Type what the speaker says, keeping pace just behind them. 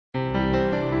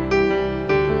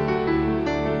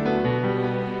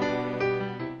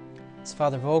It's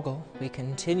Father Vogel. We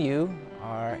continue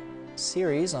our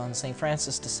series on St.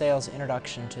 Francis de Sales'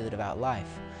 Introduction to the Devout Life.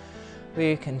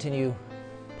 We continue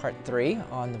part 3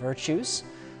 on the virtues.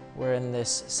 We're in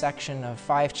this section of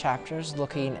 5 chapters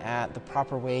looking at the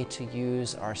proper way to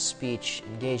use our speech,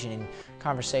 engaging in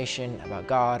conversation about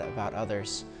God, about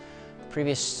others. The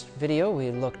previous video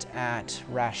we looked at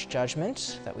rash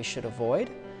judgment that we should avoid,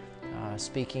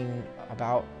 speaking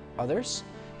about others.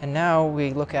 And now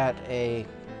we look at a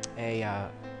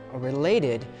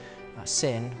related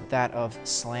sin, that of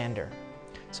slander.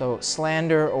 So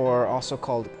slander, or also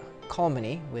called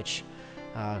calumny, which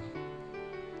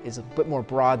is a bit more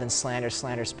broad than slander.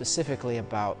 Slander specifically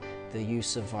about the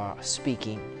use of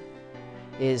speaking,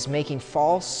 is making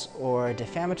false or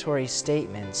defamatory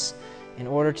statements in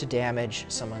order to damage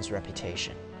someone's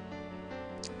reputation.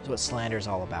 That's what slander is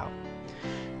all about.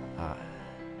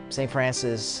 St.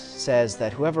 Francis says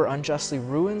that whoever unjustly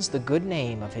ruins the good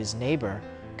name of his neighbor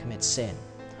commits sin.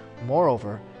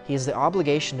 Moreover, he has the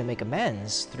obligation to make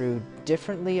amends though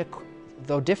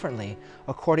differently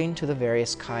according to the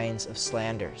various kinds of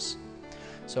slanders.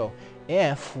 So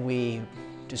if we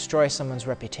destroy someone's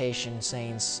reputation,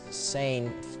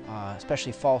 saying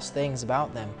especially false things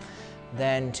about them,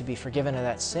 then to be forgiven of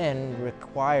that sin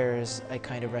requires a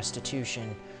kind of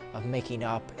restitution of making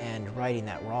up and righting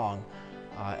that wrong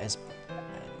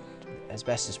as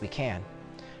best as we can.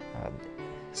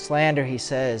 Slander, he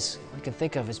says, we can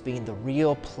think of as being the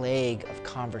real plague of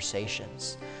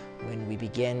conversations, when we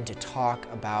begin to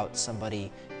talk about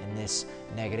somebody in this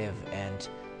negative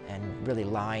and really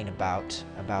lying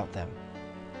about them.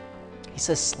 He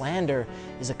says slander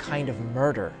is a kind of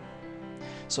murder.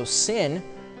 So sin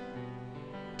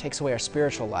takes away our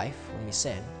spiritual life when we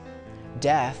sin.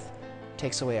 Death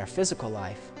takes away our physical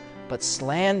life, but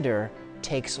slander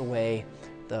takes away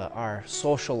our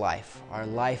social life, our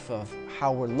life of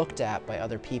how we're looked at by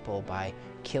other people by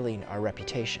killing our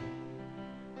reputation.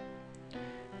 He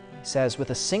says, with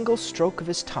a single stroke of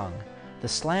his tongue, the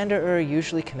slanderer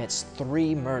usually commits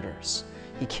 3 murders.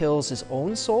 He kills his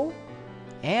own soul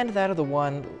and that of the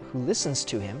one who listens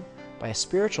to him by a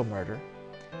spiritual murder,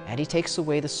 and he takes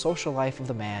away the social life of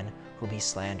the man whom he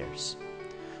slanders.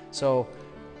 So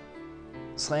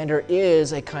slander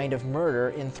is a kind of murder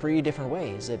in 3 different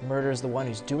ways. It murders the one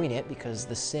who's doing it because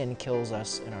the sin kills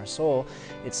us in our soul.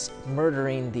 It's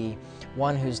murdering the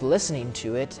one who's listening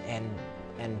to it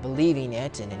and believing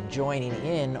it and joining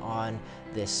in on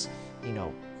this,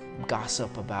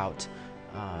 gossip about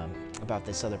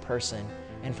this other person.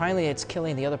 And finally, it's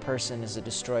killing the other person as it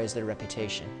destroys their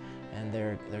reputation and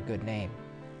their good name.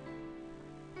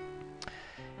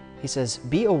 He says,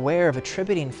 be aware of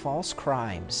attributing false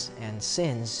crimes and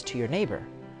sins to your neighbor,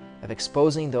 of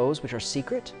exposing those which are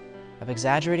secret, of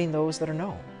exaggerating those that are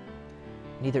known.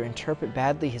 Neither interpret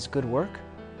badly his good work,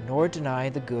 nor deny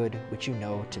the good which you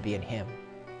know to be in him.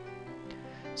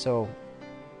 So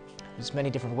there's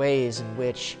many different ways in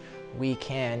which we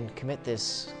can commit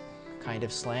this kind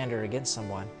of slander against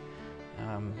someone.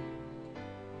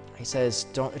 He says,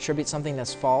 don't attribute something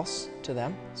that's false to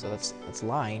them, so that's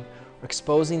lying, or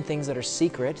exposing things that are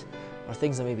secret, or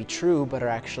things that may be true but are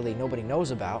actually nobody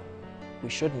knows about. We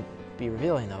shouldn't be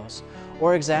revealing those.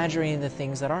 Or exaggerating the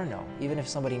things that are known. Even if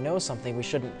somebody knows something, we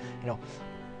shouldn't,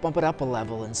 bump it up a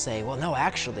level and say, well, no,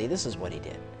 actually, this is what he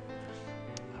did.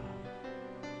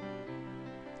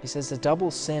 He says, it's a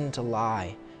double sin to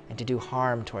lie and to do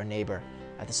harm to our neighbor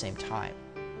at the same time.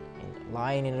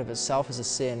 Lying in and of itself is a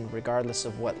sin regardless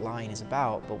of what lying is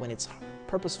about, but when it's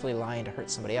purposefully lying to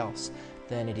hurt somebody else,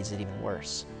 then it is even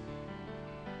worse.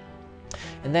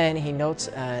 And then he notes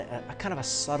a kind of a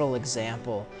subtle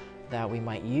example that we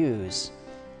might use.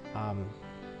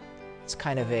 It's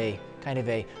kind of a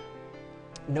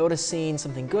noticing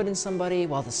something good in somebody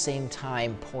while at the same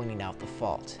time pointing out the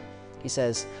fault. He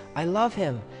says, I love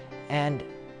him and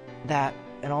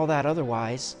all that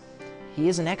otherwise. He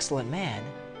is an excellent man.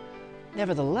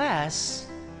 Nevertheless,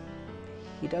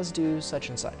 he does do such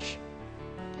and such.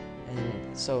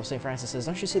 And so St. Francis says,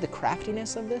 don't you see the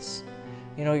craftiness of this?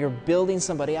 You're building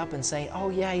somebody up and saying, oh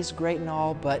yeah, he's great and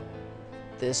all, but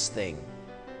this thing,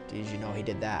 did you know he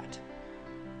did that?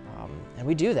 And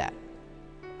we do that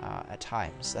at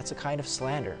times. That's a kind of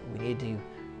slander. We need to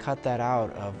cut that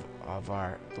out of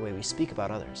the way we speak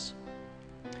about others.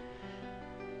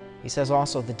 He says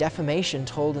also, the defamation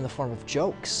told in the form of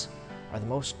jokes are the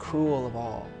most cruel of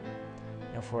all.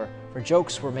 For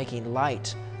jokes, we're making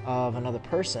light of another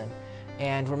person,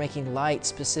 and we're making light,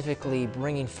 specifically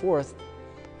bringing forth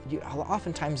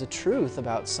oftentimes the truth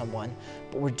about someone,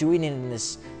 but we're doing it in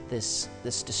this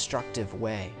destructive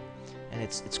way. And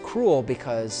it's cruel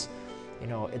because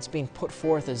it's being put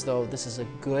forth as though this is a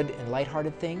good and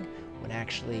lighthearted thing, when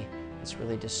actually it's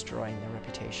really destroying their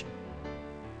reputation.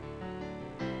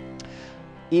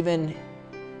 Even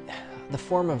the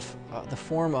form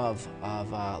of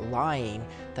lying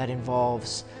that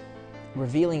involves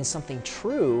revealing something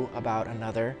true about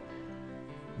another,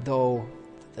 though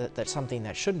that's something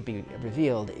that shouldn't be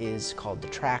revealed, is called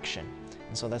detraction.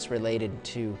 And so that's related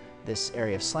to this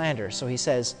area of slander. So he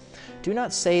says, do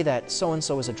not say that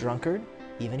so-and-so is a drunkard,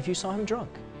 even if you saw him drunk,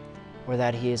 or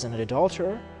that he is an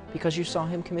adulterer, because you saw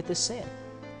him commit this sin.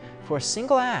 For a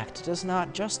single act does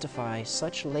not justify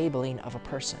such labeling of a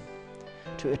person.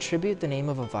 To attribute the name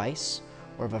of a vice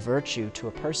or of a virtue to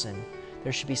a person,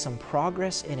 there should be some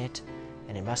progress in it,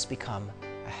 and it must become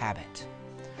a habit.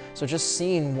 So just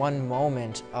seeing one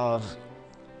moment of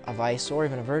a vice or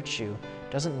even a virtue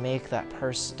doesn't make that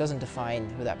person, doesn't define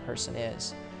who that person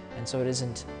is. And so it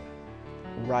isn't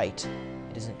right,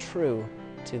 it isn't true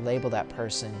to label that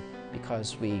person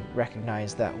because we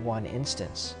recognize that one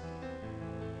instance.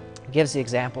 He gives the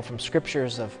example from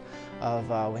scriptures of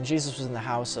when Jesus was in the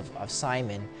house of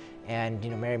Simon, and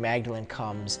Mary Magdalene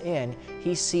comes in.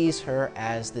 He sees her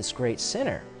as this great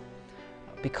sinner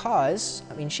because,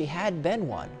 she had been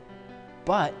one.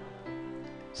 But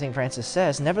St. Francis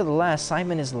says, nevertheless,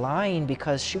 Simon is lying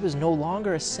because she was no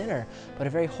longer a sinner, but a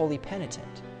very holy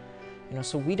penitent.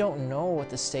 So we don't know what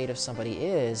the state of somebody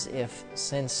is if,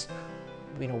 since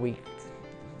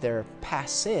their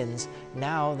past sins,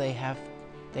 now they have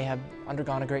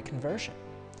undergone a great conversion.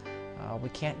 We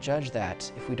can't judge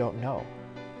that if we don't know.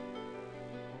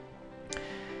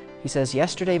 He says,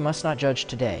 yesterday must not judge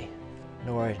today,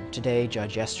 nor today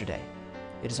judge yesterday.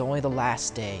 It is only the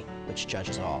last day which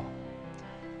judges all.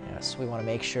 Yes, we want to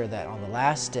make sure that on the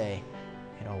last day,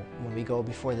 when we go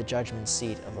before the judgment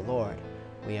seat of the Lord,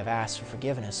 we have asked for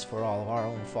forgiveness for all of our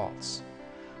own faults.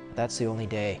 That's the only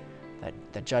day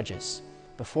that judges.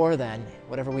 Before then,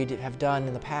 whatever we have done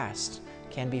in the past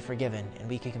can be forgiven, and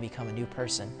we can become a new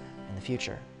person in the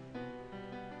future.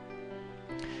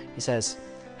 He says,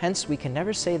 hence we can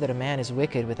never say that a man is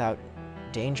wicked without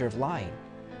danger of lying.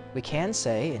 We can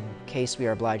say, in case we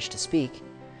are obliged to speak,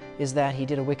 is that he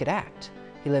did a wicked act.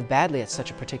 He lived badly at such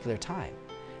a particular time,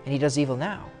 and he does evil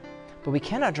now. But we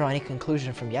cannot draw any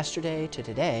conclusion from yesterday to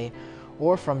today,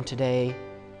 or from today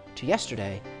to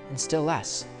yesterday, and still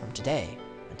less from today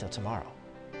until tomorrow.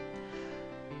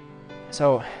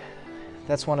 So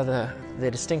that's one of the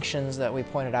distinctions that we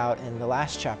pointed out in the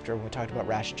last chapter when we talked about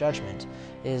rash judgment,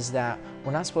 is that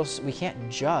we can't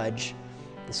judge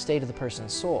the state of the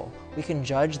person's soul. We can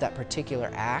judge that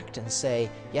particular act and say,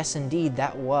 yes, indeed,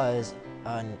 that was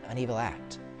an evil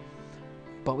act.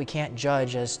 But we can't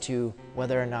judge as to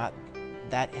whether or not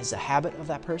that is a habit of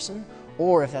that person,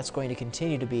 or if that's going to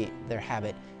continue to be their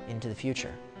habit into the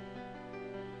future.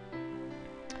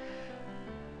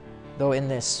 Though in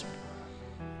this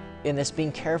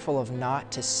being careful of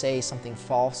not to say something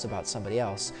false about somebody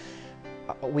else,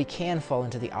 we can fall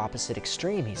into the opposite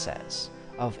extreme, he says,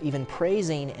 of even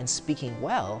praising and speaking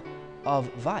well of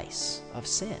vice, of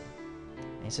sin.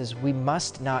 And he says, we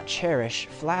must not cherish,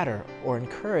 flatter, or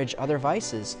encourage other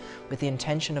vices with the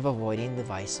intention of avoiding the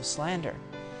vice of slander.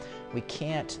 We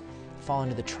can't fall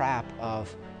into the trap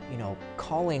of,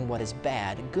 calling what is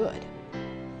bad good.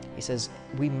 He says,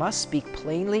 we must speak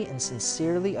plainly and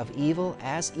sincerely of evil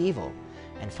as evil,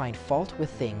 and find fault with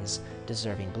things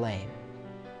deserving blame.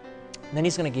 And then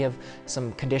he's going to give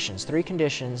some conditions, 3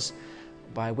 conditions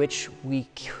by which we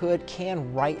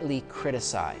can rightly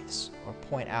criticize or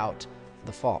point out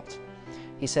the fault.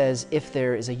 He says, if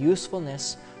there is a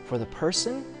usefulness for the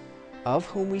person of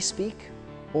whom we speak,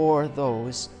 or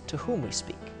those to whom we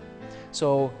speak.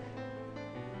 So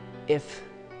if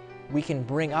we can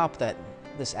bring up that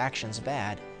this action's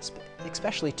bad,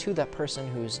 especially to that person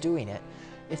who's doing it,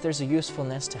 if there's a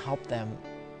usefulness to help them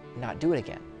not do it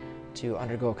again, to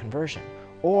undergo conversion,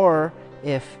 or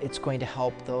if it's going to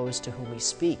help those to whom we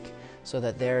speak so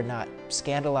that they're not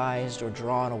scandalized or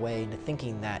drawn away into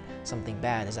thinking that something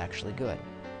bad is actually good.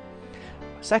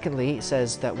 Secondly, it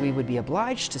says that we would be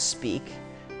obliged to speak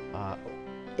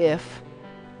if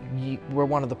we're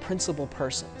one of the principal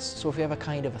persons. So if we have a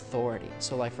kind of authority.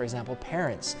 So like, for example,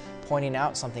 parents pointing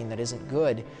out something that isn't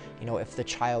good, if the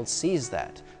child sees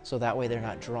that, so that way they're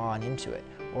not drawn into it.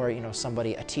 Or,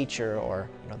 somebody, a teacher, or,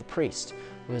 the priest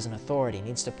who is an authority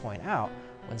needs to point out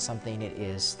when something it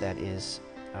is that is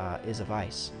a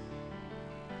vice.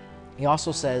 He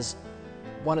also says,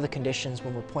 one of the conditions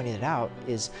when we're pointing it out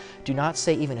is, do not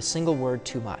say even a single word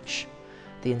too much.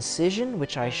 The incision with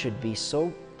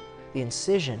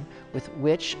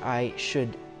which I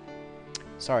should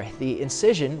the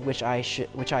incision which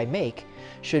I make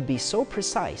should be so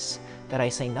precise that I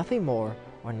say nothing more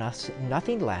or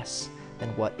nothing less than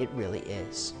what it really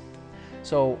is.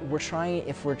 So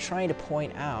if we're trying to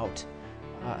point out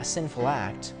a sinful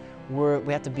act,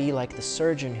 we have to be like the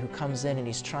surgeon who comes in and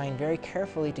he's trying very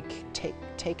carefully to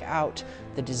take out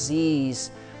the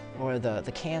disease or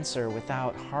the cancer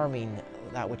without harming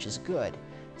that which is good.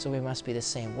 So we must be the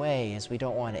same way, as we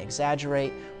don't want to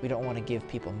exaggerate, we don't want to give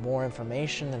people more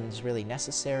information than is really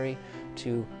necessary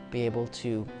to be able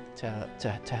to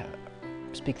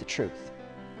speak the truth.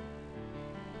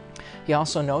 He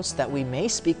also notes that we may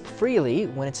speak freely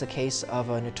when it's a case of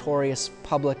a notorious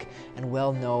public and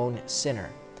well-known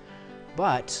sinner.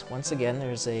 But, once again,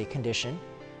 there's a condition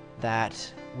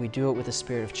that we do it with a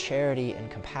spirit of charity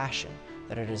and compassion,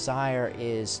 that our desire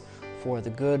is for the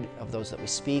good of those that we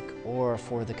speak or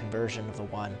for the conversion of the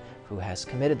one who has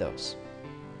committed those.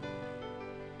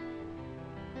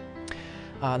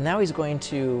 Now he's going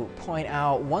to point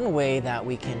out one way that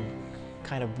we can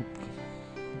kind of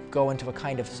go into a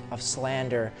kind of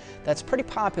slander that's pretty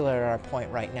popular at our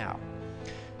point right now.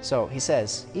 So he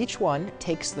says, each one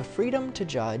takes the freedom to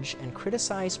judge and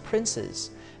criticize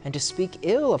princes and to speak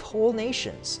ill of whole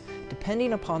nations,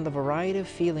 depending upon the variety of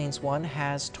feelings one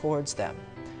has towards them.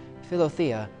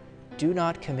 Philothea, do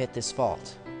not commit this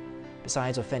fault.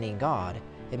 Besides offending God,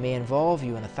 it may involve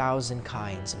you in 1,000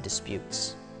 kinds of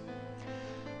disputes.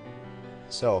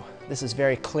 So this is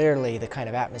very clearly the kind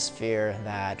of atmosphere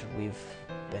that we've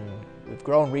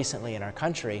grown recently in our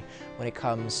country when it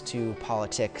comes to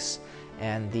politics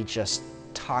and the just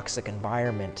toxic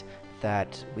environment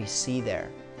that we see there.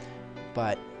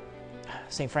 But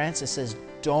St. Francis says,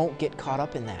 don't get caught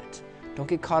up in that. Don't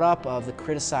get caught up of the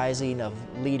criticizing of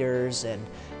leaders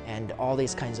and all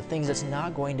these kinds of things. It's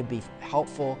not going to be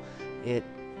helpful.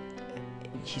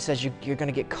 He says you're going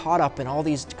to get caught up in all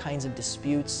these kinds of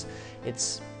disputes.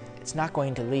 It's not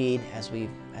going to lead, as we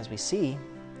see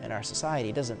in our society,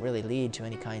 it doesn't really lead to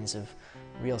any kinds of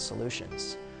real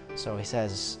solutions. So he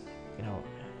says,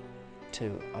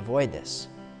 to avoid this.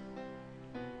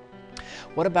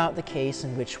 What about the case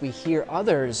in which we hear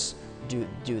others do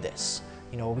this?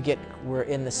 We're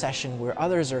in the session where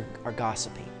others are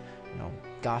gossiping.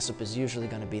 Gossip is usually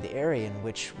going to be the area in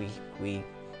which we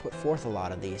put forth a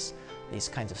lot of these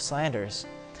kinds of slanders.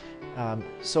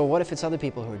 So what if it's other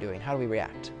people who are doing? How do we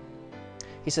react?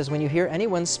 He says, when you hear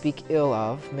anyone speak ill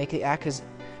of, make the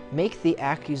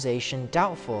accusation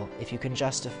doubtful if you can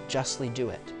justly do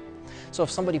it. So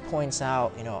if somebody points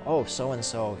out, oh,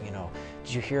 so-and-so,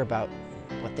 did you hear about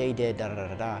what they did,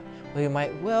 da-da-da-da-da, well, you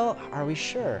might, are we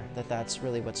sure that that's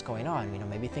really what's going on?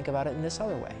 Maybe think about it in this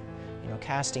other way.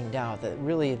 Casting doubt that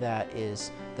really that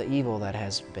is the evil that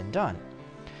has been done.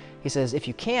 He says, if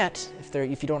you can't,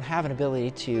 if you don't have an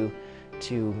ability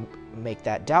to make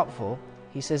that doubtful,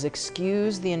 he says,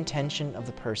 excuse the intention of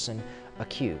the person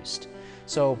accused.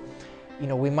 So,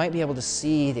 we might be able to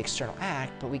see the external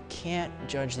act, but we can't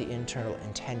judge the internal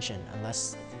intention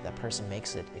unless that person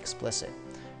makes it explicit.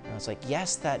 It's like,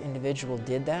 yes, that individual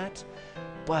did that,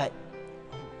 but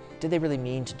did they really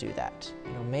mean to do that?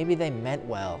 Maybe they meant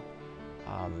well.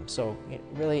 So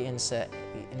really, in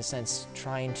a sense,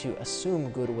 trying to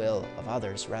assume goodwill of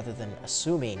others rather than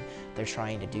assuming they're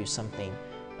trying to do something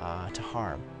to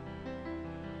harm.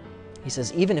 He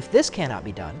says, even if this cannot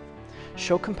be done,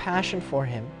 show compassion for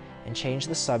him and change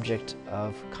the subject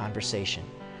of conversation,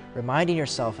 reminding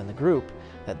yourself in the group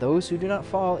that those who do not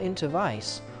fall into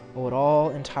vice owe it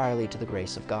all entirely to the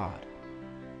grace of God.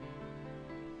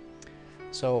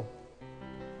 So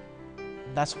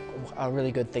that's a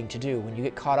really good thing to do. When you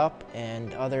get caught up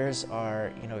and others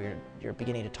are, you're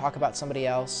beginning to talk about somebody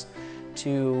else,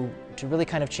 to really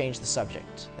kind of change the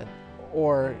subject.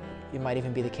 Or it might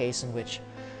even be the case in which,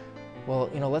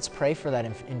 let's pray for that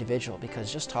individual,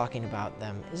 because just talking about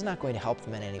them is not going to help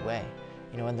them in any way.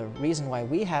 And the reason why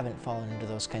we haven't fallen into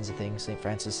those kinds of things, St.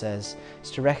 Francis says,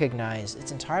 is to recognize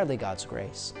it's entirely God's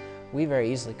grace. We very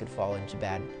easily could fall into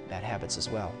bad habits as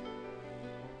well.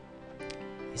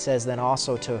 He says then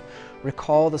also to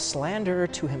recall the slanderer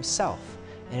to himself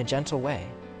in a gentle way.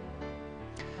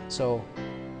 So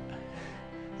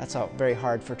that's a very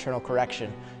hard fraternal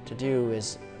correction to do,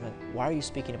 is, why are you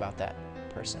speaking about that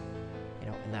person,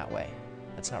 in that way?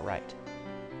 That's not right.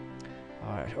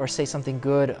 Or say something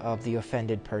good of the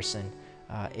offended person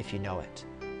if you know it.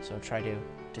 So try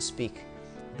to speak.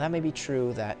 That may be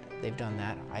true that they've done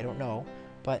that, I don't know,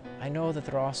 but I know that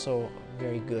they're also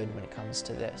very good when it comes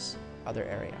to this other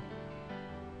area.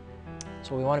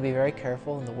 So we want to be very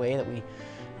careful in the way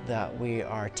that we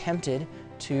are tempted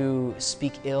to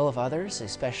speak ill of others,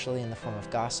 especially in the form of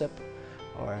gossip,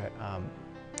 or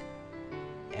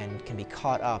and can be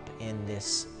caught up in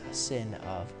this sin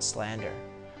of slander.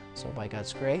 So by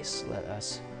God's grace, let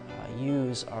us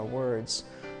use our words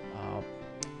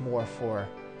more for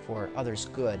others'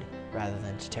 good rather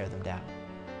than to tear them down.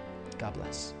 God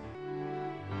bless.